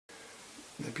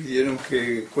me pidieron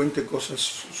que cuente cosas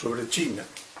sobre China.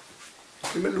 En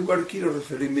primer lugar, quiero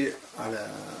referirme a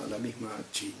la misma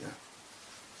China,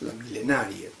 la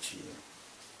milenaria China.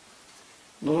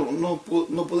 No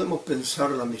podemos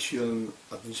pensar la misión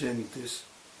Adyentes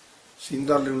sin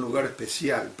darle un lugar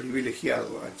especial,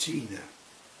 privilegiado a China.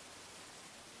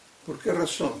 ¿Por qué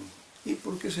razón? Y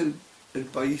porque es el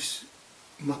país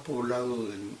más poblado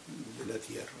de la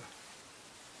Tierra.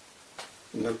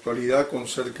 En la actualidad con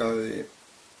cerca de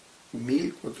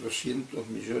 1.400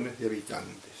 millones de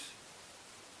habitantes.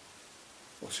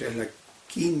 O sea, es la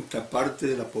quinta parte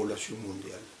de la población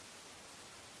mundial.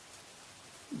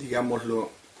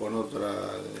 Digámoslo con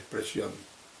otra expresión.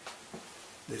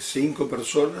 De 5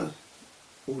 personas,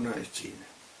 una es China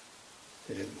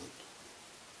en el mundo.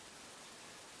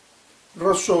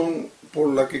 Razón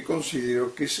por la que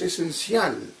considero que es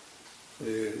esencial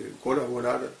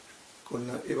colaborar con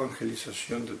la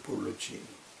evangelización del pueblo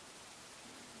chino.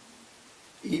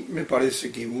 Y me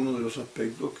parece que uno de los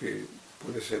aspectos que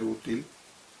puede ser útil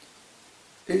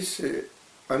es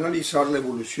analizar la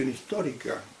evolución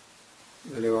histórica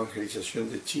de la evangelización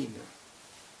de China,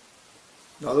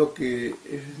 dado que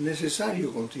es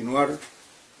necesario continuar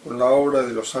con la obra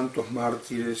de los santos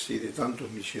mártires y de tantos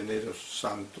misioneros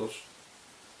santos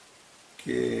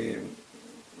que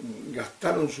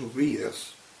gastaron sus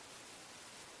vidas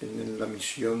en la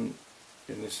misión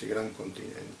en ese gran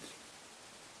continente.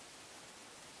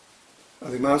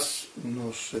 Además,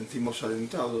 nos sentimos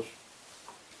alentados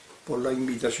por la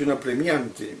invitación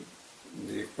apremiante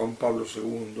de Juan Pablo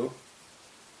II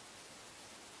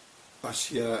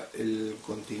hacia el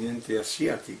continente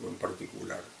asiático en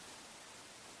particular.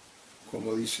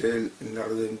 Como dice él en la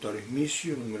Redemptoris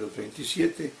Missio número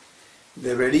 37,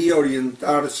 debería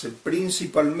orientarse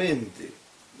principalmente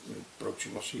en el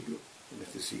próximo siglo, en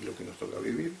este siglo que nos toca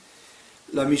vivir,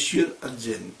 la misión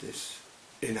Adyentes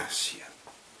en Asia.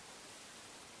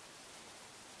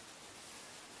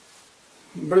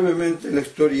 Brevemente la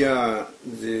historia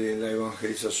de la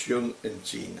evangelización en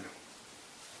China.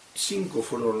 5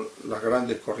 fueron las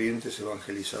grandes corrientes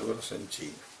evangelizadoras en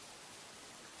China.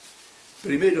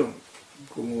 Primero,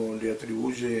 como le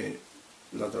atribuye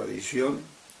la tradición,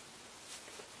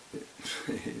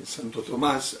 Santo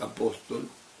Tomás, apóstol,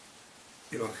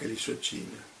 evangelizó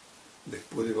China,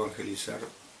 después de evangelizar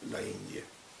la India.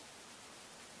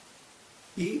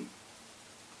 Y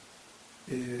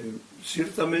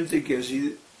ciertamente que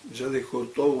allí ya dejó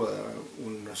toda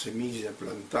una semilla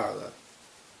plantada.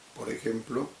 Por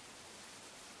ejemplo,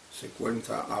 se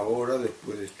cuenta ahora,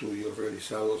 después de estudios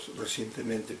realizados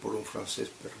recientemente por un francés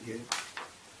Perrier,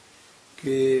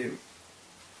 que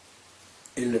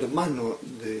el hermano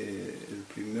del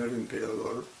primer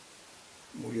emperador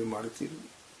murió mártir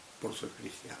por ser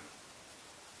cristiano,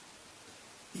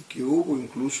 y que hubo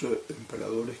incluso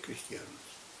emperadores cristianos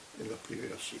en los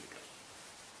primeros siglos.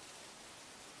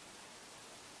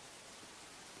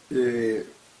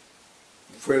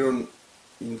 Fueron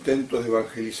intentos de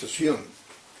evangelización,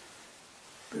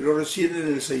 pero recién en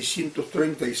el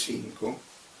 635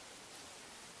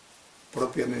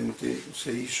 propiamente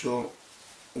se hizo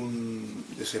un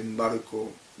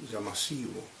desembarco ya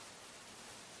masivo.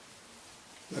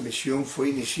 La misión fue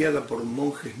iniciada por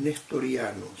monjes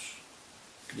nestorianos,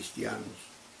 cristianos,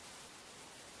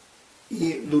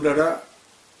 y durará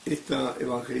esta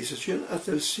evangelización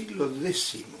hasta el siglo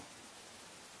X.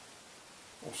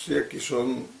 O sea que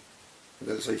son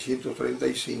del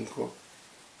 635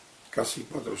 casi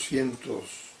 400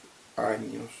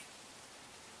 años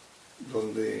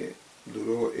donde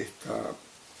duró esta,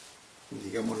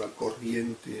 digamos, la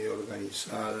corriente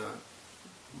organizada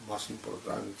más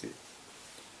importante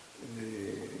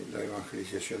de la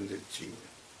evangelización de China.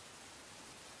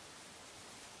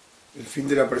 El fin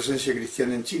de la presencia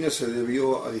cristiana en China se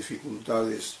debió a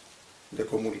dificultades de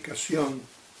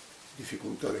comunicación,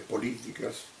 dificultades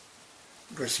políticas,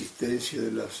 resistencia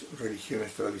de las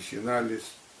religiones tradicionales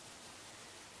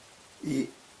y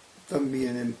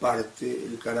también en parte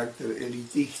el carácter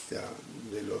elitista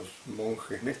de los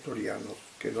monjes nestorianos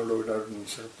que no lograron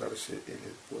insertarse en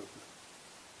el pueblo.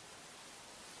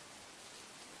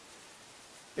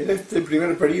 En este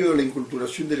primer periodo la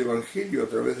inculturación del Evangelio a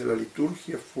través de la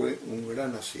liturgia fue un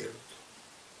gran acierto.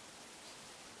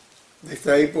 De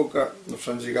esta época nos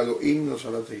han llegado himnos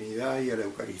a la Trinidad y a la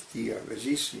Eucaristía,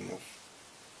 bellísimos.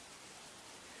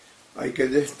 Hay que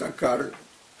destacar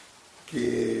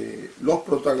que los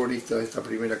protagonistas de esta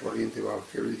primera corriente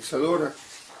evangelizadora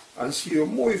han sido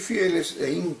muy fieles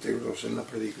e íntegros en la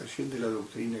predicación de la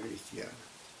doctrina cristiana.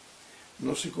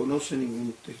 No se conoce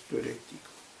ningún texto herético.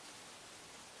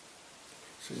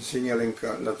 Se enseña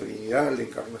la Trinidad, la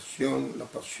Encarnación, la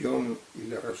Pasión y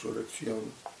la Resurrección.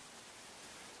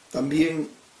 También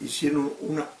hicieron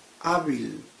una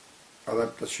hábil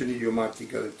adaptación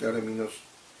idiomática de términos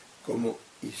como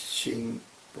Ishin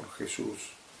por Jesús,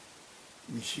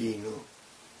 Mishino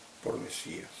por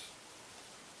Mesías.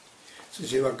 Se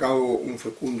lleva a cabo un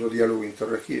fecundo diálogo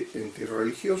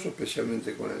interreligioso,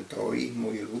 especialmente con el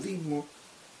taoísmo y el budismo,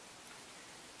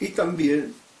 y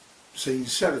también se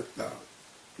inserta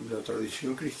la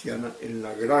tradición cristiana en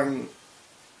la gran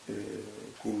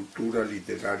cultura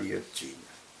literaria china.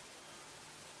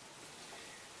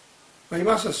 Hay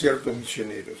más aciertos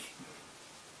misioneros.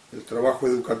 El trabajo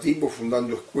educativo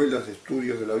fundando escuelas de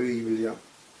estudios de la Biblia,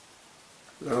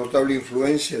 la notable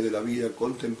influencia de la vida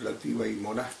contemplativa y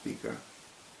monástica,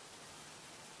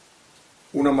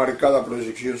 una marcada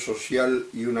proyección social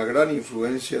y una gran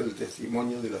influencia del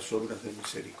testimonio de las obras de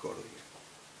misericordia.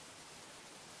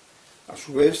 A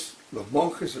su vez, los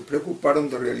monjes se preocuparon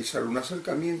de realizar un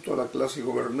acercamiento a la clase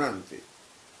gobernante,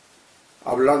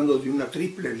 hablando de una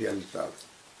triple lealtad: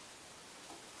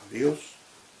 a Dios,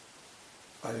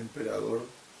 al emperador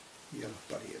y a los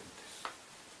parientes.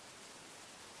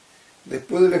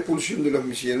 Después de la expulsión de los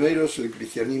misioneros, el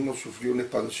cristianismo sufrió una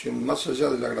expansión más allá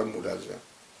de la Gran Muralla,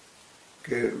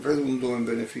 que redundó en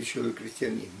beneficio del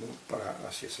cristianismo para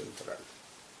Asia Central.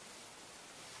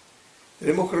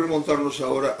 Tenemos que remontarnos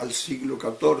ahora al siglo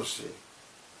XIV,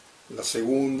 la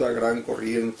segunda gran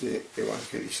corriente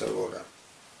evangelizadora.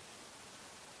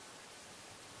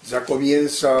 Ya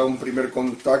comienza un primer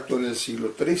contacto en el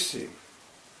siglo XIII,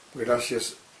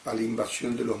 gracias a la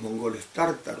invasión de los mongoles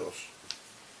tártaros.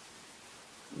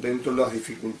 Dentro de las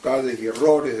dificultades y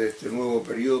errores de este nuevo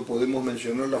periodo podemos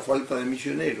mencionar la falta de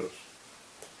misioneros.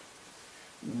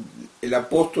 El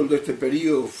apóstol de este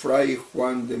periodo, Fray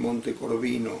Juan de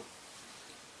Montecorvino,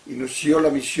 inició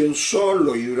la misión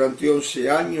solo y durante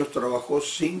 11 años trabajó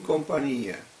sin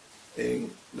compañía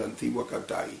en la antigua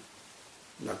Catay,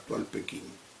 la actual Pekín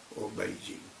o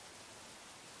Beijing.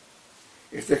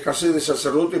 Esta escasez de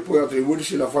sacerdotes puede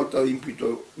atribuirse a la falta de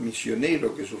ímpetu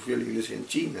misionero que sufrió la Iglesia en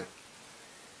China.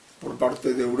 Por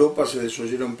parte de Europa se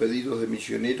desoyeron pedidos de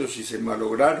misioneros y se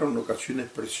malograron ocasiones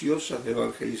preciosas de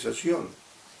evangelización.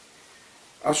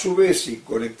 A su vez, y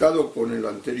conectado con el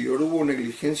anterior, hubo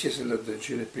negligencias en la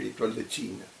atención espiritual de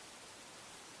China.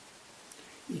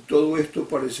 Y todo esto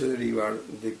parece derivar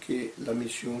de que la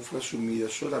misión fue asumida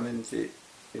solamente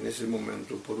en ese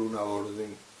momento por una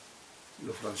orden,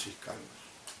 los franciscanos.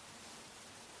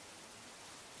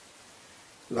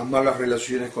 Las malas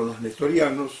relaciones con los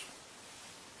nestorianos,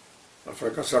 al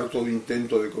fracasar todo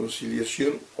intento de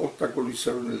conciliación,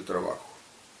 obstaculizaron el trabajo.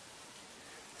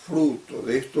 Fruto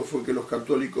de esto fue que los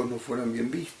católicos no fueran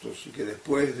bien vistos y que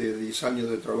después de 10 años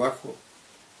de trabajo,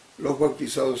 los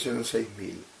bautizados eran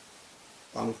 6.000,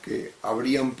 aunque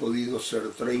habrían podido ser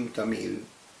 30.000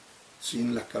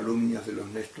 sin las calumnias de los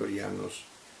nestorianos,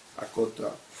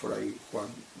 acota Fray Juan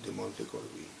de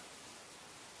Montecorvino.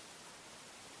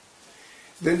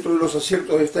 Dentro de los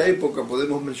aciertos de esta época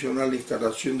podemos mencionar la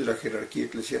instalación de la jerarquía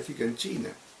eclesiástica en China.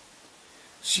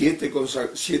 7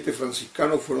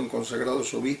 franciscanos fueron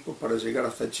consagrados obispos para llegar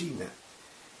hasta China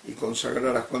y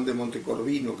consagrar a Juan de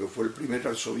Montecorvino, que fue el primer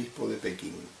arzobispo de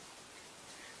Pekín.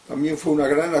 También fue un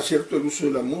gran acierto el uso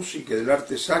de la música y del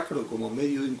arte sacro como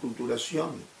medio de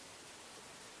inculturación.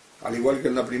 Al igual que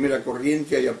en la primera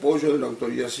corriente, hay apoyo de la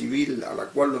autoridad civil a la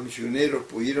cual los misioneros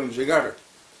pudieron llegar,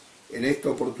 en esta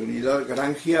oportunidad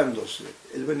granjeándose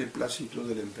el beneplácito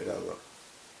del emperador.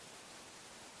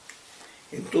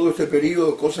 En todo este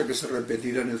periodo, cosa que se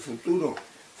repetirá en el futuro,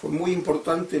 fue muy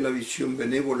importante la visión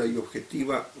benévola y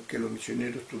objetiva que los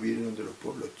misioneros tuvieron de los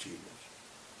pueblos chinos.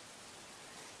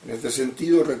 En este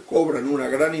sentido, recobran una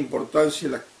gran importancia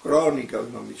las crónicas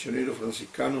de los misioneros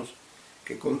franciscanos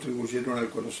que contribuyeron al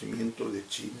conocimiento de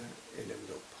China en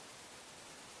Europa.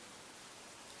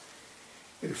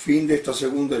 El fin de esta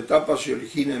segunda etapa se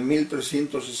origina en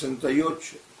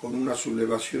 1368, con una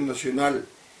sublevación nacional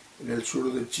en el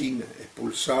sur de China,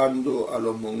 expulsando a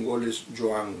los mongoles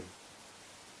Yuan.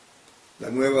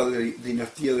 La nueva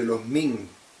dinastía de los Ming,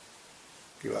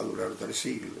 que va a durar 3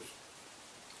 siglos,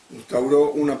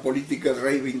 instauró una política de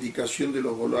reivindicación de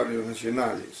los valores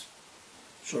nacionales.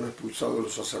 Son expulsados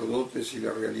los sacerdotes y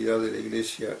la realidad de la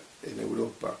Iglesia en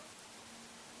Europa.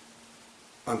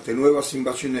 Ante nuevas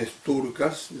invasiones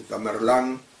turcas de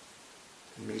Tamerlán,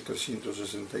 en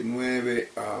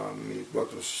 1369 a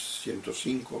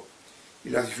 1405, y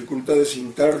las dificultades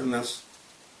internas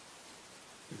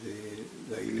de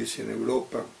la Iglesia en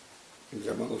Europa, el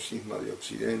llamado cisma de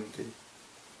Occidente,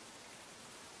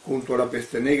 junto a la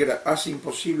peste negra, hace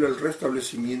imposible el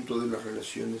restablecimiento de las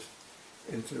relaciones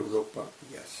entre Europa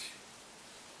y Asia.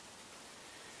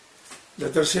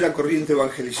 La tercera corriente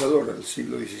evangelizadora del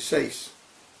siglo XVI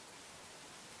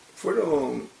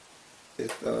fueron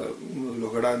uno de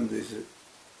los grandes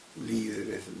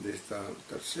líderes de esta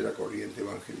tercera corriente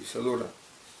evangelizadora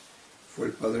fue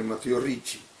el padre Matteo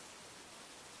Ricci.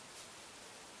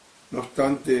 No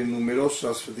obstante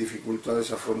numerosas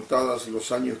dificultades afrontadas,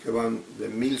 los años que van de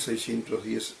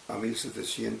 1610 a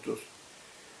 1700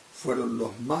 fueron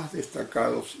los más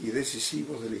destacados y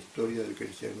decisivos de la historia del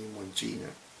cristianismo en China,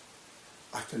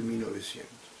 hasta el 1900.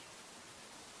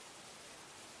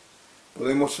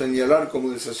 Podemos señalar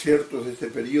como desaciertos de este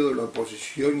periodo la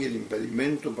oposición y el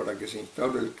impedimento para que se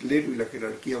instaure el clero y la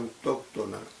jerarquía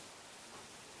autóctona.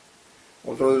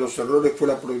 Otro de los errores fue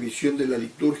la prohibición de la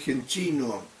liturgia en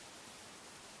chino.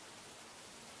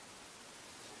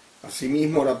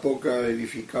 Asimismo, la poca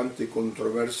edificante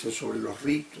controversia sobre los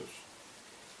ritos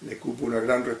le cupo una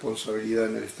gran responsabilidad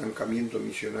en el estancamiento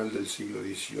misional del siglo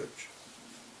XVIII.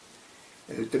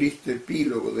 El triste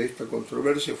epílogo de esta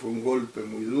controversia fue un golpe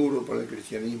muy duro para el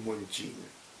cristianismo en China.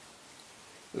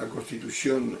 La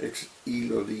Constitución ex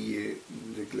hilo die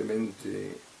de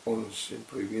Clemente XI,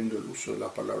 prohibiendo el uso de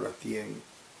las palabras Tien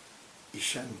y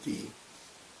Shanti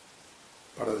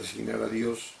para designar a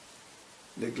Dios,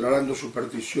 declarando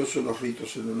supersticiosos los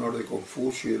ritos en honor de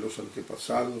Confucio y de los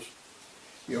antepasados,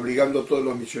 y obligando a todos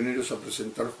los misioneros a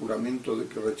presentar juramento de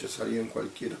que rechazarían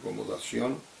cualquier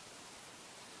acomodación.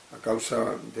 A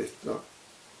causa de esto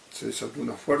se desató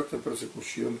una fuerte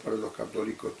persecución para los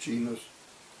católicos chinos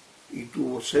y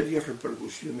tuvo serias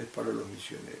repercusiones para los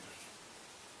misioneros.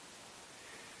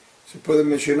 Se pueden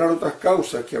mencionar otras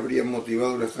causas que habrían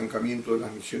motivado el estancamiento de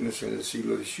las misiones en el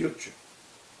siglo XVIII,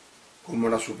 como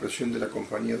la supresión de la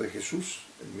Compañía de Jesús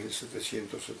en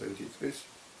 1773,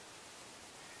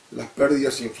 las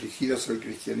pérdidas infligidas al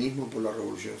cristianismo por la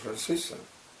Revolución Francesa,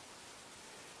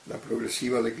 la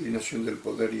progresiva declinación del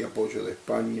poder y apoyo de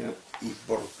España y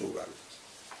Portugal.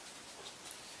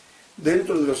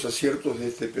 Dentro de los aciertos de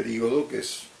este periodo, que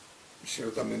es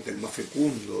ciertamente el más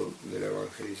fecundo de la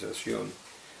evangelización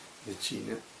de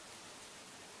China,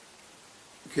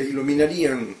 que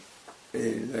iluminarían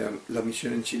la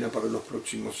misión en China para los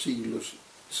próximos siglos,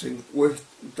 se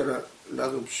encuentra la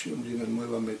adopción de una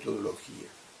nueva metodología.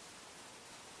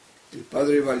 El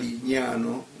padre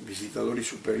Valignano, visitador y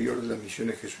superior de las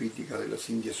misiones jesuíticas de las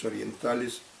Indias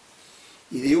Orientales,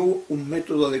 ideó un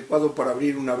método adecuado para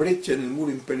abrir una brecha en el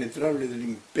muro impenetrable del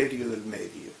Imperio del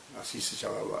Medio, así se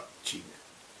llamaba China.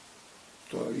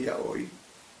 Todavía hoy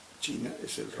China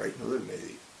es el reino del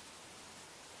Medio.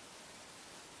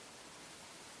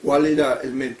 ¿Cuál era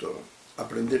el método?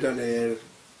 Aprender a leer,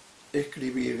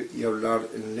 escribir y hablar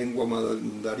en lengua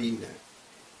mandarina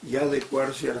y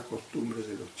adecuarse a las costumbres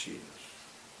de los chinos.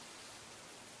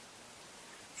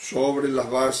 Sobre las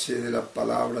bases de la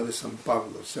palabra de San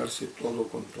Pablo, hacerse todo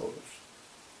con todos.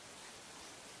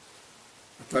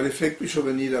 A tal efecto hizo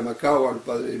venir a Macao al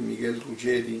padre Miguel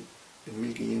Ruggeri en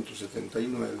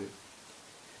 1579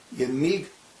 y en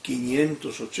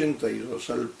 1582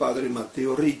 al padre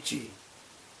Matteo Ricci,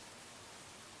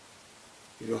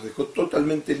 y los dejó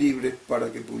totalmente libres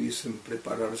para que pudiesen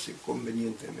prepararse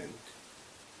convenientemente.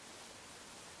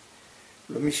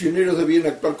 Los misioneros debían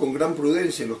actuar con gran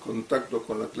prudencia en los contactos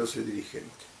con la clase dirigente.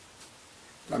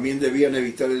 También debían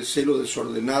evitar el celo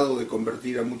desordenado de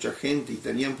convertir a mucha gente y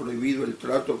tenían prohibido el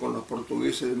trato con los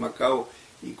portugueses de Macao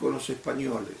y con los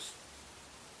españoles.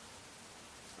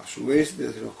 A su vez,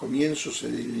 desde los comienzos se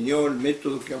delineó el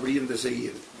método que habrían de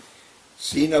seguir,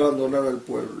 sin abandonar al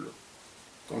pueblo.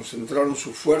 Concentraron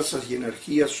sus fuerzas y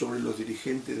energías sobre los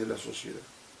dirigentes de la sociedad.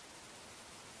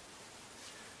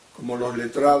 Como los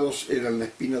letrados eran la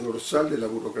espina dorsal de la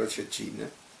burocracia china,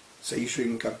 se hizo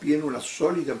hincapié en una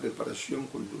sólida preparación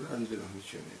cultural de los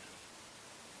misioneros.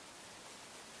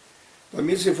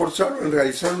 También se esforzaron en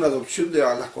realizar una adopción de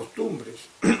las costumbres.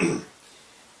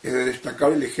 Es de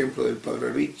destacar el ejemplo del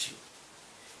padre Ricci.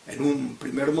 En un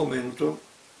primer momento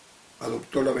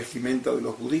adoptó la vestimenta de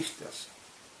los budistas,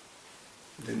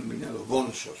 denominados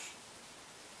bonzos,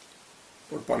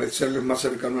 por parecerles más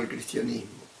cercano al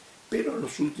cristianismo, pero en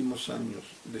los últimos años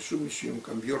de su misión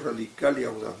cambió radical y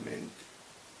audazmente.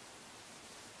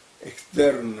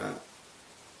 Externa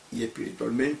y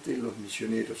espiritualmente, los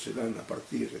misioneros serán a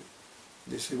partir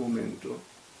de ese momento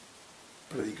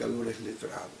predicadores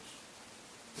letrados,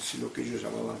 es decir, lo que ellos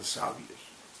llamaban sabios.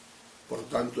 Por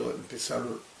tanto,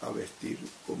 empezaron a vestir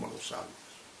como los sabios.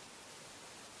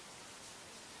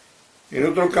 En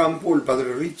otro campo, el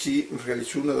padre Ricci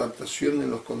realizó una adaptación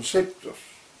en los conceptos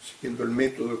siguiendo el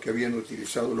método que habían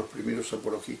utilizado los primeros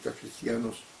apologistas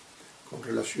cristianos con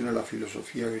relación a la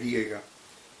filosofía griega,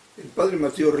 el padre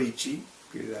Matteo Ricci,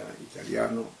 que era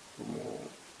italiano, como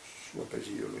su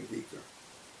apellido lo indica,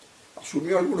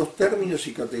 asumió algunos términos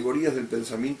y categorías del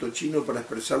pensamiento chino para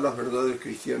expresar las verdades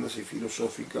cristianas y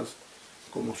filosóficas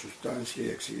como sustancia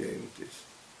y accidentes.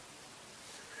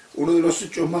 Uno de los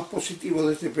hechos más positivos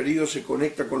de este periodo se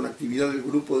conecta con la actividad del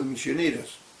grupo de misioneras,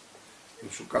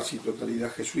 en su casi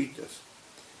totalidad jesuitas,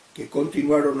 que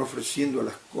continuaron ofreciendo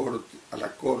a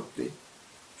la corte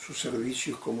sus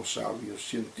servicios como sabios,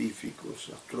 científicos,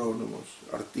 astrónomos,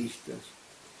 artistas,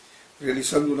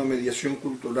 realizando una mediación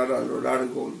cultural a lo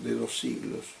largo de 2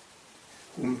 siglos,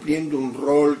 cumpliendo un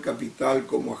rol capital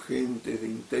como agentes de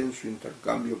intenso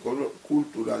intercambio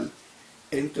cultural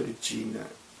entre China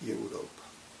y Europa.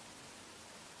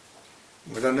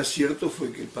 Un gran acierto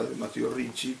fue que el padre Matteo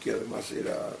Ricci, que además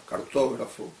era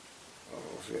cartógrafo,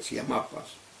 o sea, hacía mapas,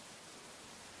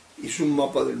 hizo un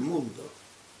mapa del mundo,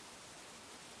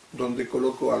 donde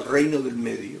colocó al Reino del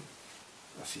Medio,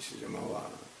 así se llamaba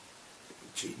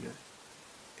China,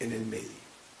 en el medio.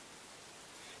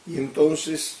 Y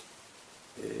entonces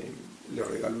le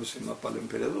regaló ese mapa al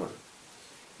emperador.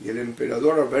 Y el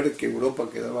emperador, al ver que Europa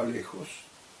quedaba lejos,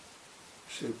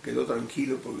 se quedó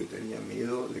tranquilo porque tenía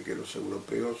miedo de que los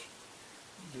europeos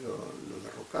lo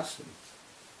derrocasen.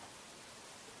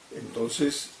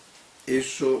 Entonces,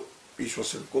 eso hizo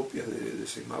hacer copias de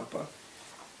ese mapa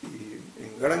y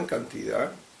en gran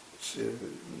cantidad se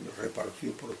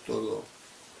repartió por todo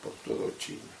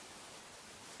China.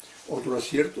 Otro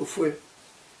acierto fue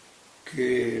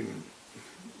que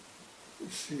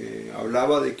se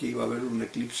hablaba de que iba a haber un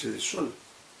eclipse de sol.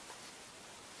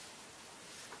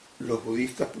 Los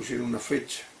budistas pusieron una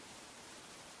fecha.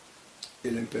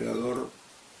 El emperador,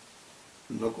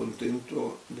 no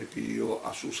contento, le pidió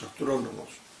a sus astrónomos.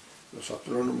 Los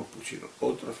astrónomos pusieron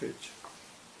otra fecha.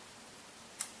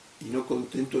 Y no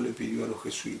contento le pidió a los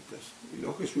jesuitas. Y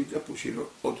los jesuitas pusieron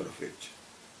otra fecha.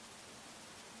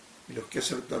 Y los que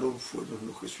acertaron fueron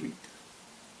los jesuitas.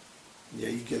 Y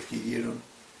ahí que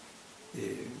adquirieron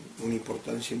una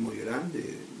importancia muy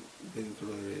grande dentro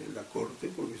de la corte,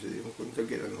 porque se dieron cuenta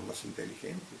que eran los más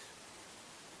inteligentes.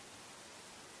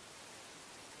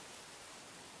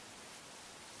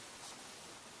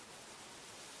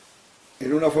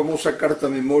 En una famosa carta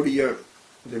memoria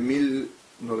de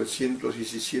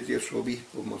 1917 a su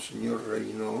obispo, Monseñor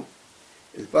Reynaud,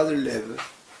 el padre Lev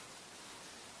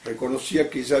reconocía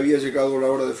que ya había llegado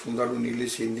la hora de fundar una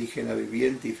iglesia indígena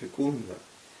viviente y fecunda,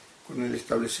 con el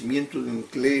establecimiento de un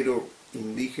clero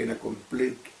indígena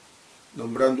completo,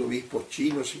 nombrando obispos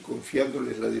chinos y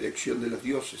confiándoles la dirección de las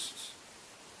diócesis.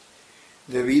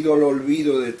 Debido al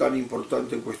olvido de tan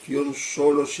importante cuestión,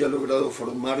 solo se ha logrado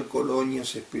formar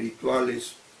colonias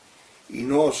espirituales y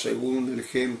no, según el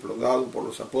ejemplo dado por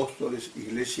los apóstoles,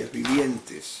 iglesias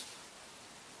vivientes.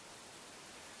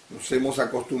 Nos hemos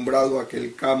acostumbrado a que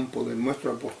el campo de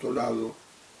nuestro apostolado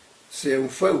sea un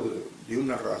feudo de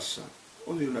una raza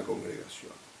o de una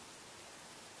congregación.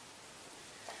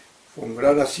 Fue un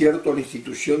gran acierto la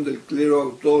institución del clero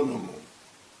autónomo.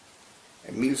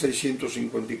 En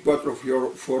 1654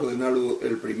 fue ordenado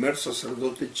el primer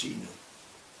sacerdote chino,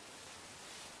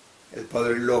 el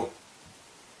padre Lo.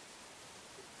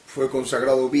 Fue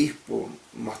consagrado obispo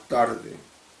más tarde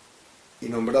y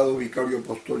nombrado vicario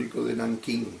apostólico de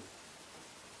Nankín.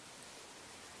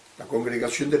 La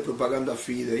congregación de propaganda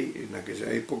Fidei, en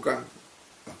aquella época,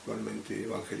 actualmente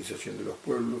Evangelización de los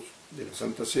Pueblos, de la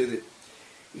Santa Sede,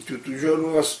 instituyó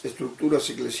nuevas estructuras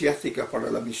eclesiásticas para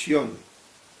la misión,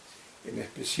 en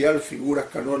especial figuras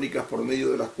canónicas por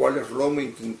medio de las cuales Roma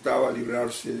intentaba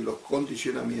librarse de los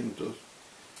condicionamientos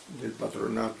del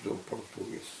patronato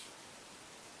portugués.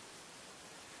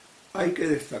 Hay que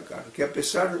destacar que a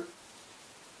pesar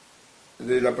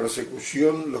de la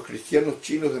persecución, los cristianos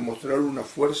chinos demostraron una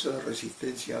fuerza de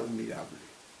resistencia admirable.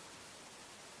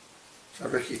 Se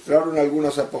registraron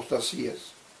algunas apostasías,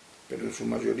 pero en su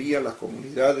mayoría las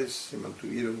comunidades se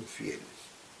mantuvieron fieles.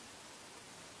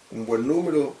 Un buen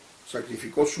número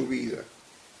sacrificó su vida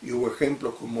y hubo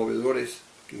ejemplos conmovedores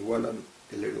que igualan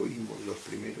el heroísmo de los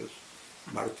primeros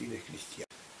mártires cristianos.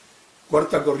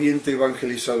 Cuarta corriente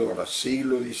evangelizadora,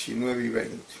 siglo XIX y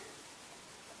XX.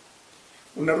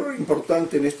 Un error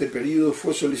importante en este periodo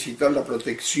fue solicitar la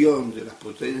protección de las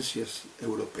potencias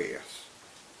europeas,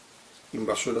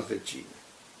 invasoras de China.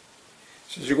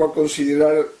 Se llegó a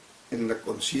considerar en la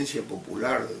conciencia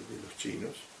popular de los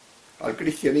chinos al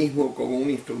cristianismo como un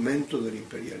instrumento del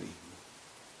imperialismo.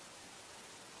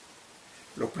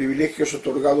 Los privilegios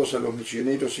otorgados a los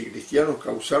misioneros y cristianos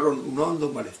causaron un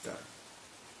hondo malestar.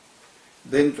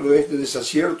 Dentro de este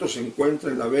desacierto se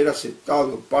encuentra el haber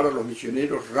aceptado para los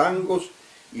misioneros rangos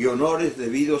y honores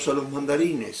debidos a los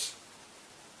mandarines.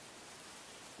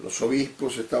 Los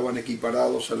obispos estaban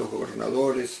equiparados a los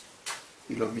gobernadores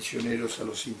y los misioneros a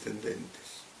los intendentes.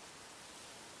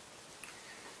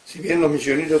 Si bien los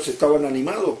misioneros estaban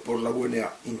animados por la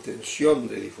buena intención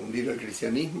de difundir el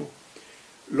cristianismo,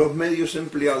 los medios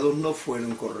empleados no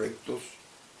fueron correctos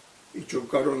y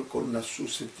chocaron con la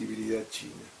susceptibilidad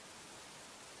china.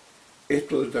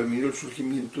 Esto determinó el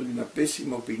surgimiento de una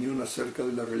pésima opinión acerca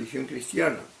de la religión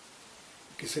cristiana,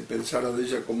 que se pensara de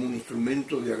ella como un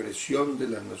instrumento de agresión de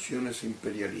las naciones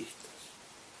imperialistas.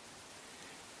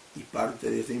 Y parte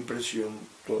de esta impresión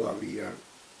todavía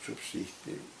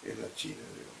subsiste en la China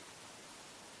de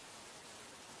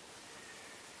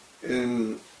hoy.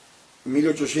 En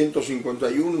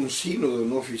 1851, un sínodo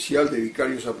no oficial de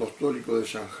vicarios apostólicos de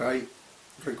Shanghái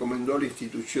recomendó la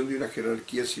institución de una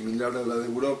jerarquía similar a la de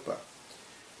Europa,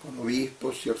 con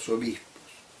obispos y arzobispos.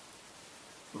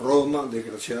 Roma,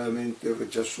 desgraciadamente,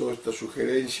 rechazó esta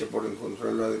sugerencia por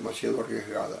encontrarla demasiado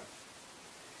arriesgada.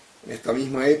 En esta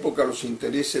misma época, los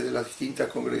intereses de las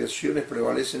distintas congregaciones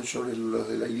prevalecen sobre los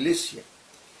de la Iglesia,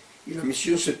 y la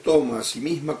misión se toma a sí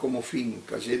misma como fin,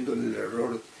 cayendo en el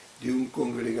error de un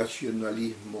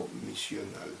congregacionalismo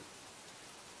misional.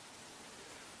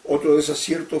 Otro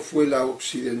desacierto fue la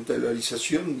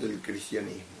occidentalización del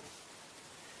cristianismo.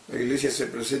 La Iglesia se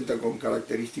presenta con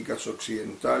características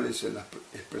occidentales en las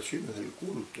expresiones del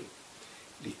culto,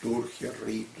 liturgia,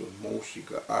 ritos,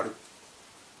 música, arte,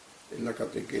 en la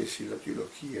catequesis y la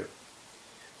teología.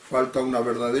 Falta una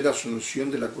verdadera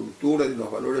asunción de la cultura y de los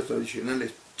valores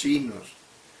tradicionales chinos,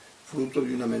 fruto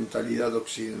de una mentalidad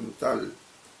occidental,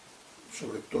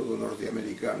 sobre todo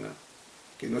norteamericana,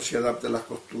 que no se adapta a las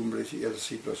costumbres y a las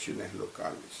situaciones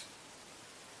locales.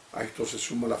 A esto se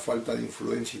suma la falta de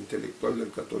influencia intelectual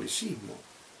del catolicismo,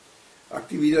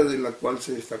 actividad en la cual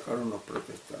se destacaron los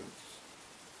protestantes.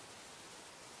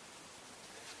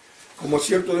 Como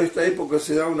acierto de esta época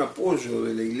se da un apoyo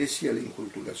de la Iglesia a la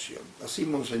inculturación. Así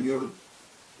Monseñor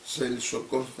Celso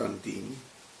Constantini,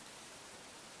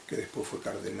 que después fue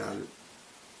cardenal,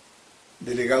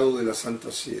 delegado de la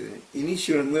Santa Sede,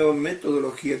 inicia una nueva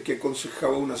metodología que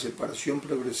aconsejaba una separación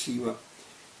progresiva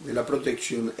de la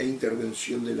protección e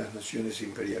intervención de las naciones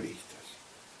imperialistas.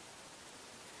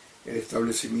 El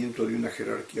establecimiento de una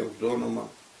jerarquía autónoma,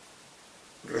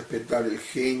 respetar el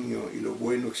genio y lo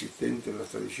bueno existente en las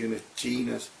tradiciones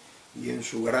chinas y en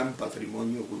su gran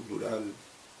patrimonio cultural,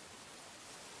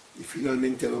 y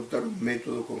finalmente adoptar un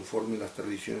método conforme a las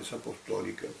tradiciones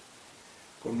apostólicas,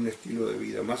 con un estilo de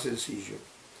vida más sencillo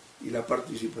y la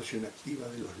participación activa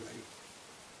de los laicos.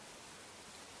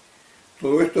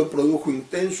 Todo esto produjo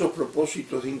intensos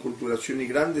propósitos de inculturación y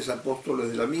grandes apóstoles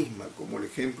de la misma, como el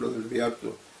ejemplo del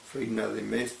beato Reina de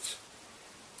Metz,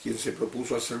 quien se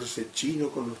propuso hacerse chino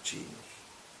con los chinos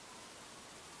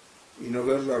y no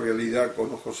ver la realidad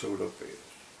con ojos europeos.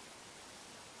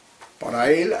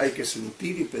 Para él hay que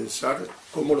sentir y pensar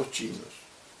como los chinos.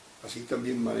 Así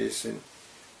también merecen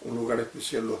un lugar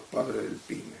especial los padres del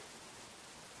PYME.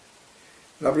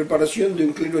 La preparación de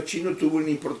un clero chino tuvo una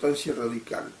importancia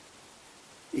radical.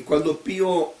 Y cuando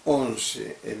Pío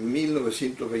XI, en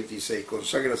 1926,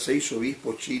 consagra 6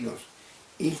 obispos chinos,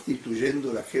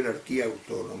 instituyendo la jerarquía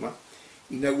autónoma,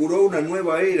 inauguró una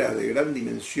nueva era de gran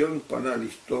dimensión para la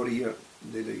historia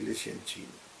de la Iglesia en China.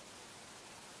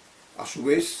 A su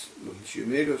vez, los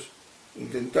misioneros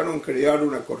intentaron crear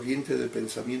una corriente de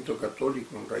pensamiento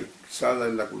católico enraizada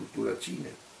en la cultura china,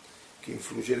 que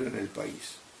influyera en el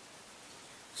país.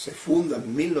 Se funda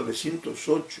en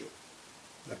 1908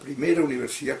 la primera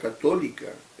universidad católica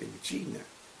en China,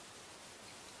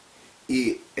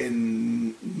 y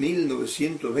en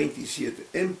 1927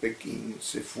 en Pekín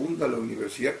se funda la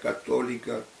Universidad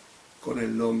Católica con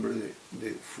el nombre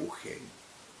de Fujian.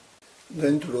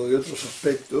 Dentro de otros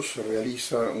aspectos se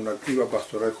realiza una activa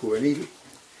pastoral juvenil,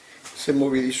 se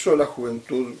movilizó la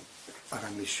juventud a la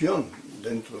misión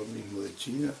dentro mismo de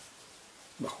China,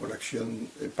 bajo la acción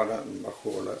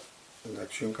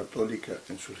católica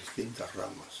en sus distintas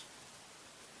ramas.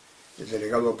 El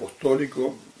delegado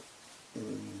apostólico,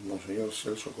 Monseñor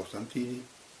Celso Constantini,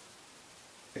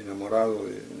 enamorado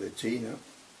de China,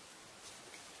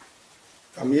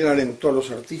 también alentó a los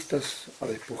artistas a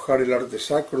despojar el arte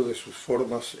sacro de sus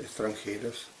formas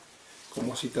extranjeras,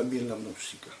 como así también la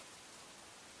música.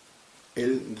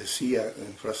 Él decía,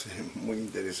 en frase muy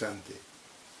interesante,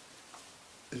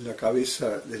 la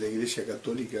cabeza de la Iglesia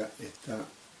Católica está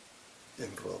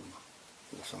en Roma,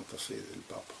 la Santa Sede del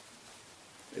Papa.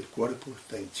 El cuerpo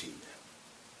está en China.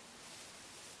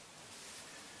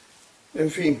 En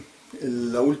fin,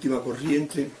 La última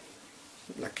corriente,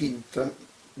 la quinta,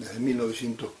 desde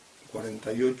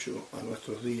 1948 a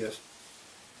nuestros días,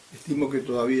 estimo que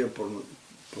todavía por lo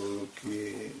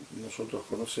que nosotros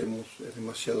conocemos es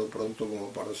demasiado pronto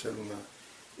como para hacer una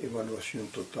evaluación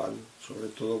total, sobre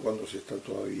todo cuando se está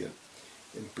todavía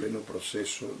en pleno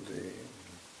proceso de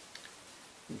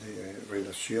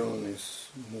relaciones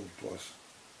mutuas.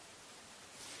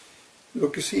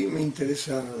 Lo que sí me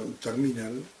interesa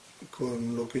terminar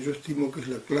con lo que yo estimo que es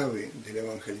la clave de la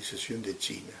evangelización de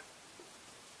China.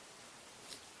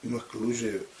 No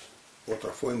excluye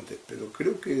otras fuentes, pero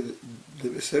creo que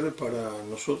debe ser para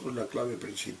nosotros la clave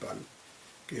principal,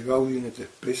 que es Gaudium et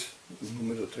Spes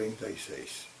número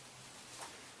 36.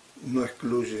 No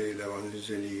excluye el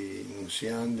Evangelii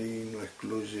Nunciandi, no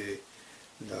excluye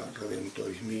la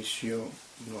Redemptoris Missio,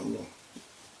 no,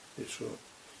 eso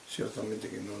ciertamente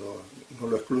que no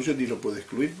lo excluye ni lo puede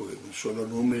excluir, porque un solo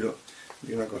número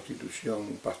de una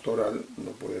constitución pastoral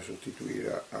no puede sustituir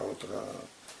a otros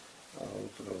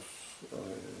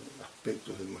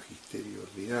aspectos del magisterio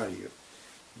ordinario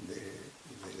de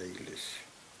la Iglesia.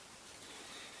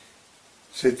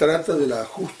 Se trata de la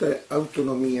justa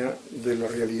autonomía de la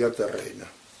realidad terrena.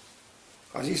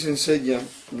 Allí se enseña,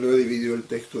 lo he dividido el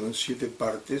texto en 7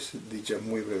 partes, dichas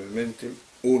muy brevemente.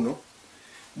 1.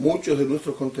 Muchos de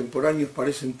nuestros contemporáneos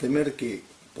parecen temer que,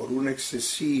 por una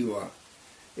excesiva,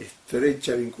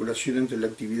 estrecha vinculación entre la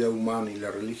actividad humana y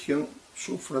la religión,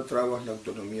 sufra trabas la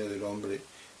autonomía del hombre,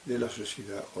 de la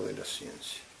sociedad o de la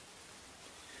ciencia.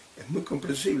 Es muy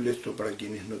comprensible esto para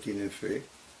quienes no tienen fe,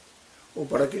 o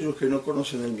para aquellos que no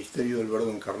conocen el misterio del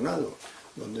Verbo encarnado,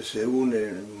 donde se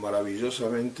une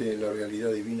maravillosamente la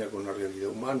realidad divina con la realidad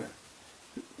humana,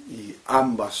 y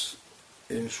ambas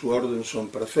en su orden son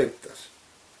perfectas.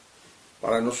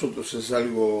 Para nosotros es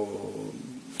algo,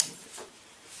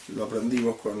 lo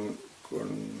aprendimos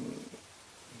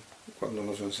cuando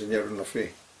nos enseñaron la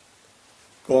fe.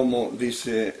 Como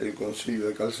dice el Concilio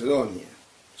de Calcedonia,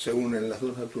 se unen las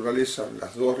dos naturalezas,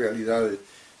 las dos realidades,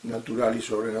 natural y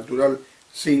sobrenatural,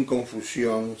 sin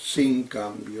confusión, sin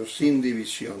cambio, sin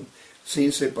división,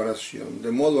 sin separación,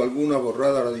 de modo alguno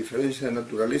borrada la diferencia de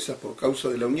naturalezas por causa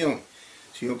de la unión,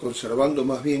 sino conservando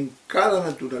más bien cada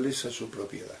naturaleza su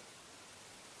propiedad,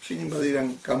 sin invadir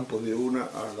campos de una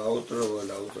a la otra o de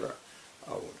la otra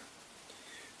a una.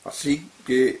 Así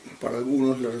que para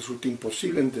algunos les resulta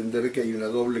imposible entender que hay una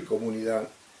doble comunidad,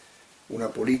 una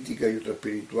política y otra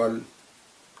espiritual,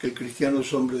 que el cristiano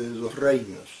es hombre de 2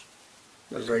 reinos,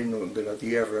 el reino de la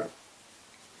tierra,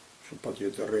 su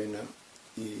patria terrena,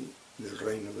 y del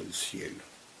reino del cielo.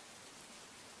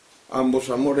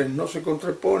 Ambos amores no se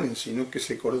contraponen, sino que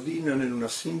se coordinan en una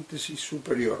síntesis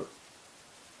superior.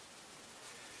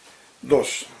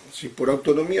 2. Si por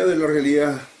autonomía de la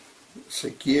realidad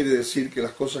se quiere decir que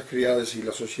las cosas creadas y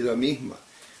la sociedad misma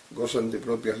gozan de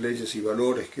propias leyes y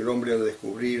valores que el hombre ha de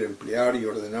descubrir, emplear y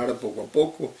ordenar poco a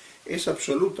poco, es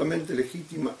absolutamente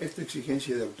legítima esta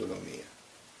exigencia de autonomía.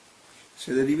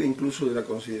 Se deriva incluso de la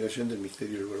consideración del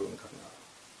misterio del Verbo encarnado.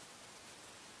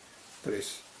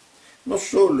 3. No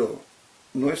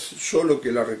es solo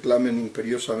que la reclamen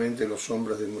imperiosamente los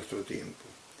hombres de nuestro tiempo,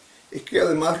 es que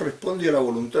además responde a la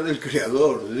voluntad del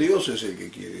Creador. Dios es el que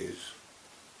quiere eso.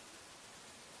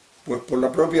 Pues por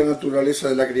la propia naturaleza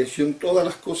de la creación todas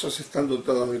las cosas están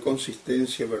dotadas de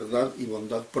consistencia, verdad y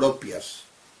bondad propias,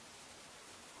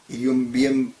 y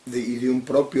de un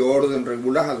propio orden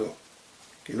regulado,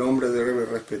 que el hombre debe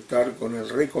respetar con el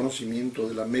reconocimiento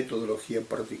de la metodología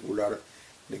particular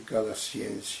de cada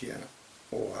ciencia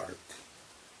o arte.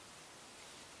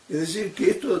 Es decir,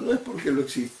 que esto no es porque lo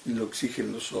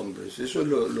exigen los hombres, eso es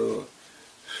lo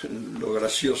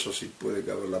gracioso, si puede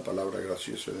caber la palabra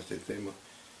gracioso en este tema,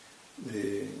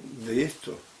 de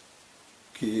esto,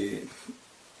 que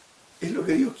es lo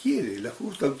que Dios quiere, la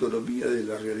justa autonomía de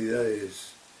las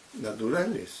realidades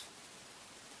naturales,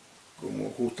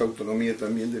 como justa autonomía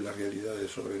también de las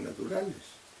realidades sobrenaturales,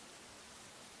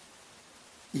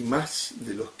 y más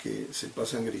de los que se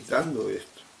pasan gritando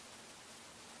esto.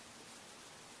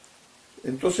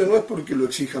 Entonces no es porque lo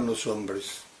exijan los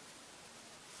hombres,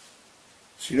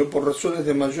 sino por razones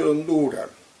de mayor hondura.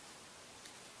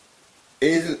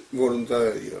 Es voluntad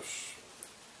de Dios.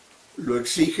 Lo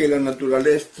exige la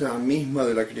naturaleza misma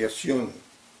de la creación.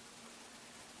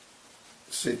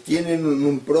 Se tienen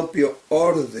un propio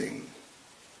orden.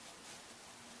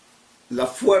 La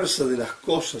fuerza de las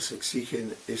cosas exige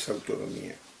esa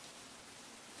autonomía.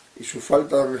 Y su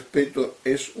falta de respeto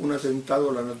es un atentado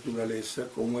a la naturaleza,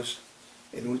 como es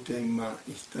en última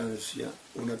instancia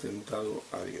un atentado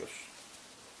a Dios.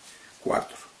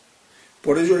 4.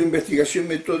 Por ello, la investigación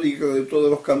metódica de todos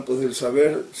los campos del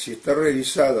saber, si está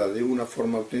realizada de una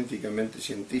forma auténticamente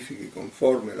científica y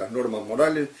conforme a las normas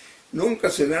morales,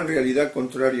 nunca será en realidad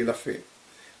contraria a la fe,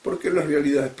 porque las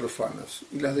realidades profanas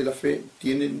y las de la fe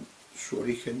tienen su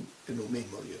origen en un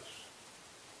mismo Dios.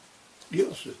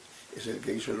 Dios es el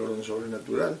que hizo el orden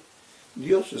sobrenatural,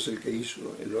 Dios es el que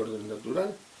hizo el orden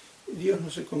natural, y Dios no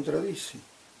se contradice.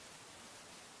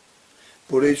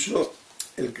 Por eso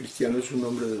el cristiano es un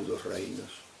hombre de dos reinos,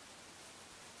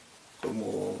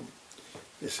 como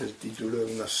es el título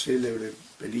de una célebre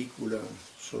película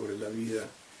sobre la vida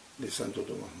de Santo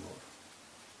Tomás Moro.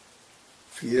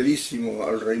 Fidelísimo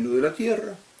al reino de la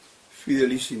tierra,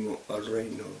 fidelísimo al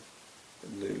reino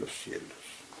de los cielos.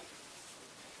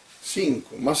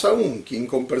 5. Más aún, quien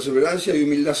con perseverancia y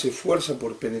humildad se esfuerza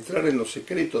por penetrar en los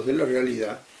secretos de la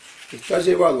realidad, está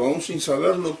llevado, aún sin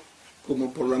saberlo,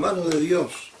 como por la mano de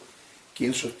Dios,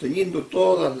 quien sosteniendo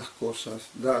todas las cosas,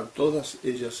 da a todas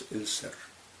ellas el ser.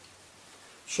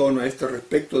 Son a este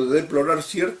respecto de deplorar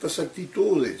ciertas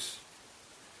actitudes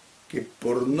que,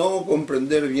 por no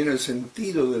comprender bien el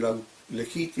sentido de la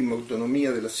legítima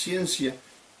autonomía de la ciencia,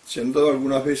 se han dado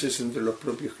algunas veces entre los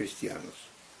propios cristianos.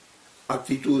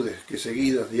 Actitudes que,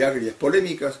 seguidas de agrias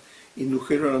polémicas,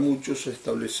 indujeron a muchos a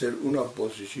establecer una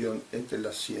oposición entre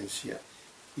la ciencia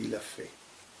y la fe.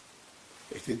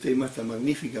 Este tema está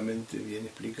magníficamente bien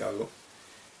explicado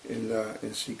en la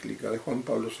encíclica de Juan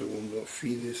Pablo II,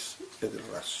 Fides et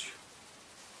Ratio.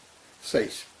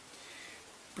 6.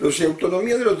 Pero si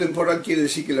autonomía de lo temporal quiere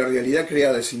decir que la realidad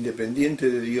creada es independiente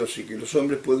de Dios y que los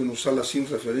hombres pueden usarla sin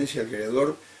referencia al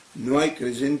Creador, no hay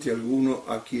creyente alguno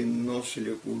a quien no se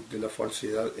le oculte la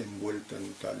falsedad envuelta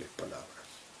en tales palabras.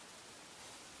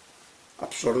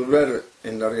 Absorber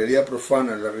en la realidad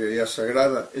profana la realidad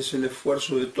sagrada es el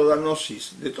esfuerzo de toda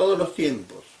gnosis, de todos los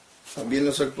tiempos, también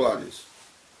las actuales,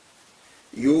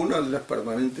 y una de las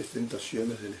permanentes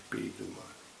tentaciones del espíritu humano.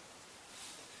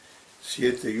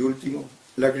 7 y último,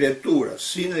 la criatura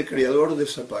sin el Creador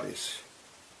desaparece.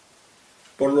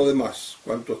 Por lo demás,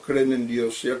 cuantos creen en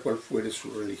Dios, sea cual fuere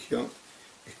su religión,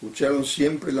 escucharon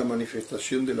siempre la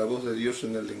manifestación de la voz de Dios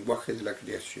en el lenguaje de la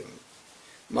creación.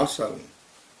 Más aún,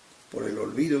 por el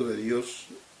olvido de Dios,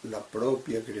 la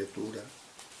propia criatura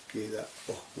queda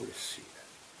oscurecida.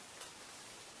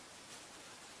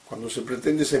 Cuando se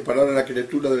pretende separar a la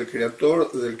criatura del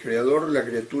Creador, la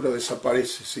criatura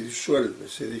desaparece, se disuelve,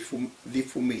 se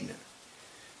difumina.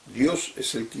 Dios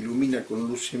es el que ilumina con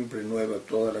luz siempre nueva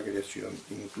toda la creación,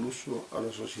 incluso a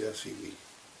la sociedad civil.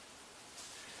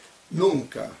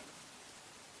 Nunca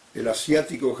el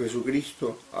asiático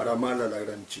Jesucristo hará mal a la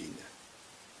gran China,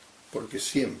 porque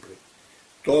siempre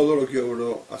todo lo que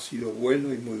obró ha sido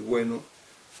bueno y muy bueno,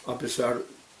 a pesar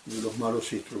de los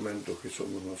malos instrumentos que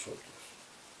somos nosotros.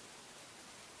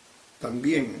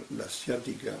 También la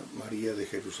asiática María de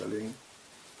Jerusalén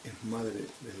es madre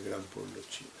del gran pueblo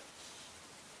chino.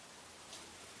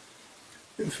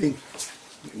 En fin,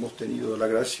 hemos tenido la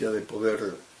gracia de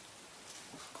poder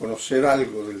conocer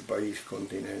algo del país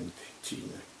continente,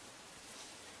 China.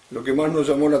 Lo que más nos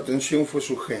llamó la atención fue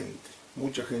su gente,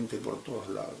 mucha gente por todos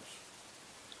lados,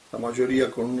 la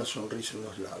mayoría con una sonrisa en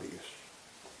los labios,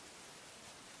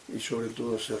 y sobre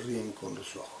todo se ríen con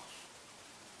los ojos.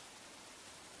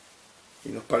 Y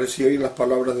nos parecía oír las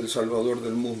palabras del Salvador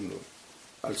del mundo: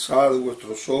 alzad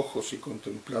vuestros ojos y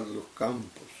contemplad los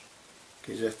campos,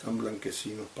 que ya están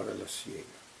blanquecinos para la siega.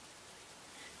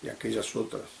 Y aquellas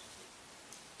otras: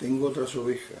 tengo otras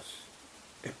ovejas,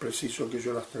 es preciso que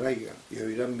yo las traiga, y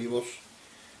oirán mi voz,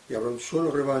 y habrá un solo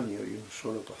rebaño y un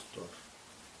solo pastor.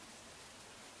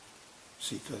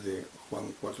 Citas de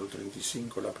Juan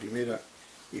 4:35 la primera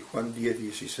y Juan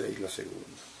 10:16 la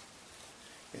segunda.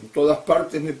 En todas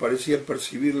partes me parecía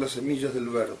percibir las semillas del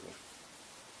Verbo.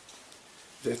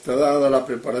 Ya está dada la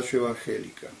preparación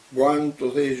evangélica.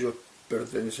 ¿Cuántos de ellos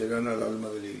pertenecerán al alma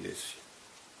de la Iglesia?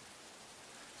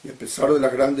 Y a pesar de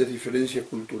las grandes diferencias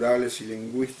culturales y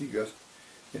lingüísticas,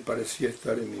 me parecía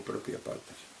estar en mi propia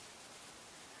patria.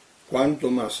 ¿Cuánto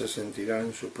más se sentirá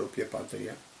en su propia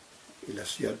patria el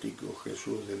asiático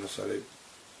Jesús de Nazaret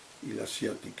y la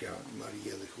asiática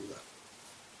María de Judá?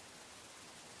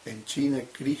 En China,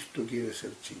 Cristo quiere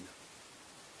ser chino.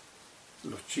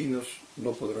 Los chinos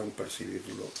no podrán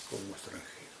percibirlo como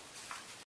extranjero.